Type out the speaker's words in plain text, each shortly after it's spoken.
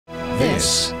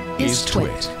This is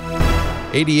Twit.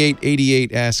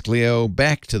 8888 Ask Leo.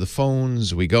 Back to the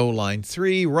phones we go. Line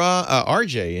 3,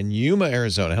 RJ in Yuma,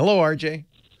 Arizona. Hello, RJ.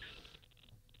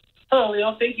 Hello,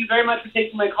 Leo. Thank you very much for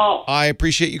taking my call. I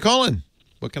appreciate you calling.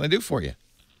 What can I do for you?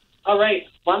 All right.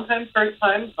 Long time, first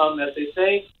time, as they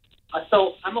say.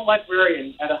 So I'm a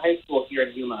librarian at a high school here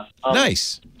in Yuma.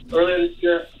 Nice. Earlier this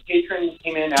year, a patron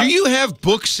came in. Do you have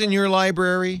books in your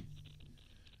library?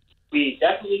 We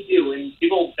definitely do, and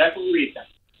people definitely read them.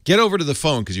 Get over to the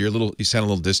phone because you sound a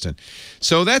little distant.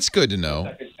 So that's good to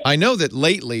know. I know that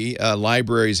lately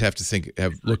libraries have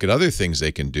to look at other things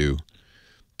they can do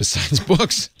besides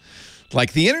books,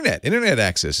 like the internet. Internet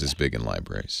access is big in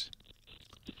libraries.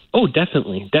 Oh,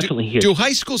 definitely here. Do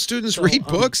high school students read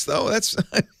books though? That's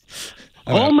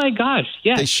oh my gosh,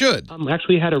 yes. They should.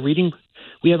 Actually, we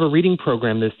have a reading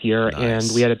program this year, Nice.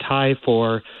 and we had a tie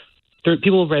for two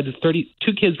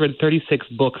kids read 36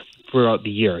 books throughout the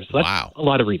year. So that's a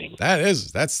lot of reading.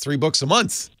 That's 3 books a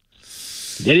month.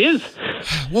 It is.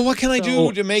 Well, what can I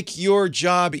do to make your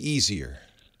job easier?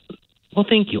 Well,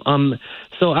 thank you.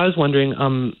 So I was wondering,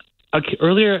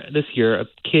 earlier this year, a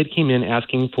kid came in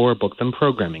asking for books on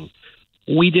programming.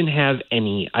 We didn't have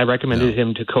any. I recommended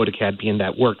him to Code Academy, and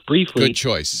that worked briefly. Good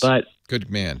choice. But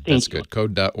good man. That's good.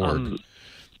 Code.org.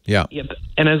 Yeah. Yep.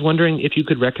 And I was wondering if you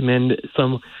could recommend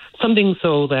something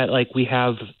so that we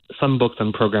have some books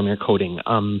on programming or coding.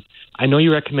 I know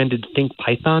you recommended Think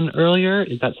Python earlier.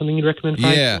 Is that something you'd recommend for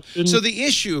high school students? So the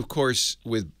issue, of course,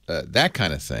 with that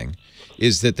kind of thing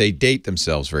is that they date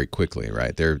themselves very quickly,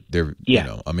 right? They're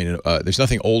there's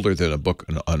nothing older than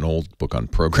an old book on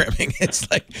programming. It's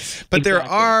but there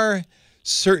are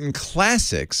certain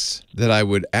classics that I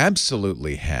would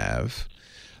absolutely have.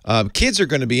 Kids are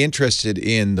going to be interested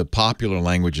in the popular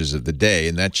languages of the day,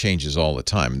 and that changes all the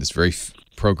time. And this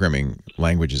programming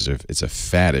languages it's a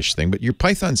faddish thing, but your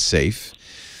Python's safe,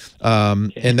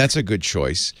 and that's a good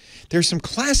choice. There's some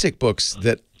classic books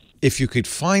that, if you could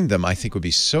find them, I think would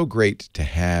be so great to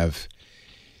have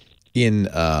in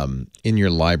your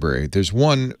library. There's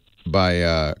one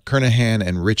by Kernahan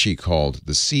and Ritchie called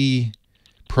The C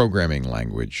Programming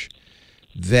Language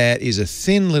that is a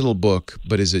thin little book,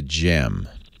 but is a gem.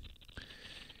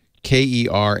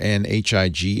 Kernhigan,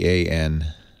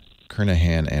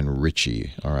 Kernahan and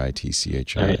Ritchie,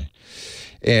 Ritchi. Right.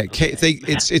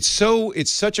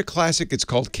 It's such a classic. It's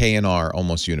called K&R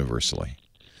almost universally.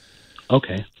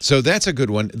 Okay. So that's a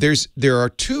good one. There are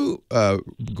 2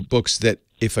 books that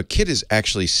if a kid is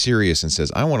actually serious and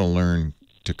says, "I want to learn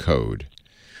to code,"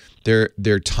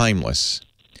 they're timeless.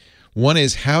 One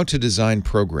is How to Design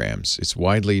Programs. It's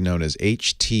widely known as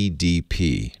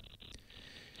HTDP.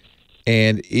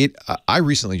 And I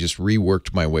recently just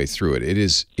reworked my way through it. It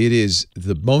is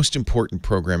the most important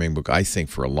programming book, I think,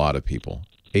 for a lot of people,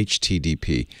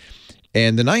 HTDP.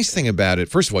 And the nice thing about it,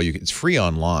 first of all, it's free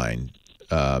online,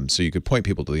 so you could point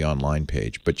people to the online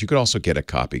page. But you could also get a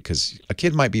copy because a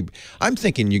kid might be, I'm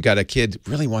thinking you got a kid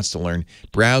really wants to learn,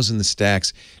 browse in the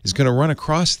stacks, is going to run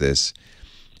across this.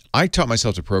 I taught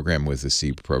myself to program with the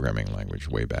C programming language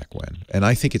way back when, and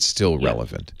I think it's still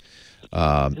relevant.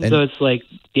 So it's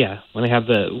when I have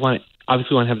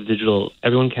obviously want to have the digital,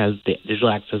 everyone has the digital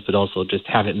access, but also just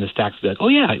have it in the stacks to be like, oh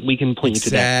yeah, we can point you to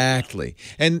that. Exactly.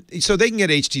 And so they can get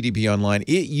HTTP online.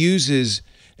 It uses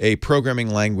a programming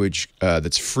language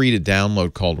that's free to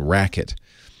download called Racket,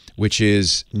 which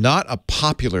is not a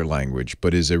popular language,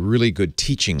 but is a really good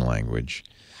teaching language.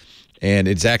 And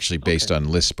it's actually based on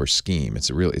Lisp or Scheme. It's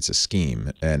a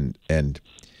scheme. And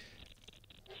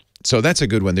so that's a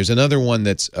good one. There's another one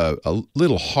that's a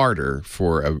little harder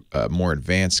for a more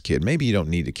advanced kid. Maybe you don't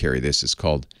need to carry this. It's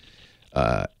called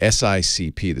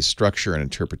Sicp, the Structure and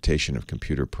Interpretation of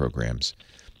Computer Programs.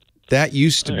 That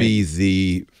used to be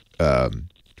the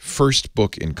first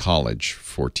book in college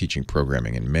for teaching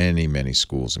programming in many, many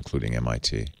schools, including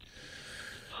MIT.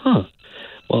 Huh.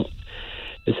 Well,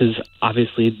 this is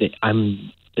obviously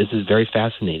this is very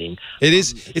fascinating. It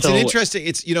is. It's an interesting.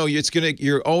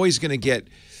 You're always gonna get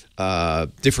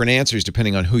different answers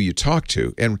depending on who you talk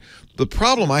to. And the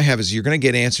problem I have is you're going to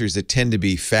get answers that tend to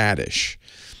be faddish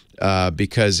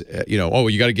because, you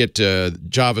got to get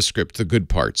JavaScript, the good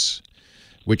parts,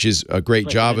 which is a great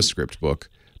JavaScript book.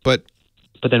 But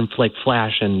then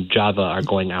Flash and Java are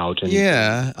going out. And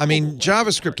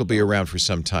JavaScript will be around for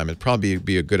some time. It'd probably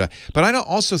be a good. But I don't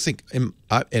also think, and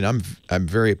I'm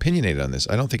very opinionated on this.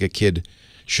 I don't think a kid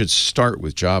should start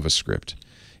with JavaScript.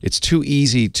 It's too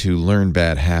easy to learn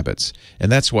bad habits.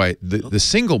 And that's why the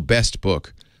single best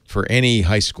book for any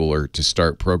high schooler to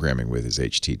start programming with is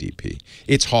HTTP.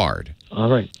 It's hard. All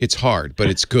right. It's hard,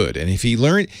 but it's good. And if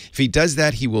he does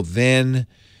that, he will then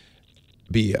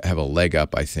have a leg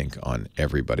up, I think, on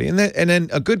everybody. And then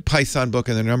a good Python book,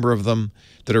 and a number of them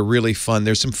that are really fun.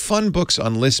 There's some fun books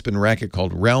on Lisp and Racket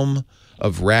called Realm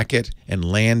of Racket and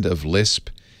Land of Lisp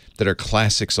that are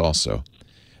classics also,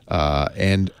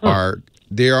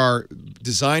 they are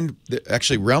designed.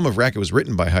 Actually, Realm of Racket was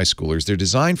written by high schoolers. They're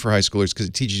designed for high schoolers because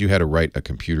it teaches you how to write a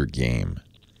computer game.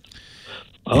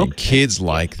 Okay. And kids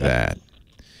like that.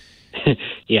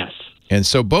 Yes. And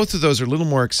so both of those are a little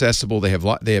more accessible. They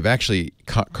have actually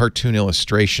cartoon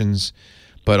illustrations,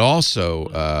 but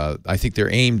also I think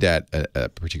they're aimed at a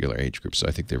particular age group. So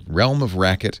I think they're Realm of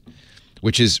Racket,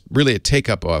 which is really a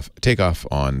takeoff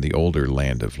on the older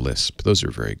Land of Lisp. Those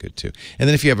are very good too. And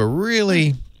then if you have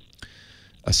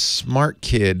a smart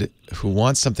kid who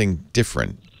wants something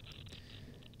different,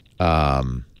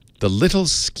 The Little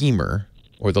Schemer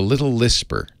or The Little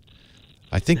Lisper.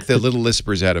 I think The Little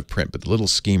Lisper is out of print, but The Little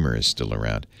Schemer is still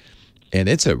around. And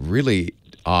it's a really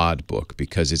odd book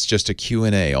because it's just a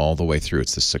Q&A all the way through.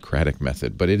 It's the Socratic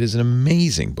method, but it is an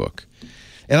amazing book.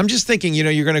 And I'm just thinking,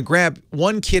 you're going to grab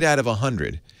one kid out of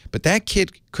 100, but that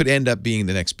kid could end up being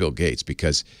the next Bill Gates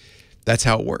because that's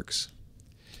how it works.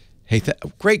 Hey,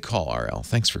 great call, RL.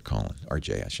 Thanks for calling.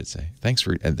 RJ, I should say. Thanks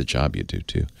for the job you do,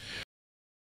 too.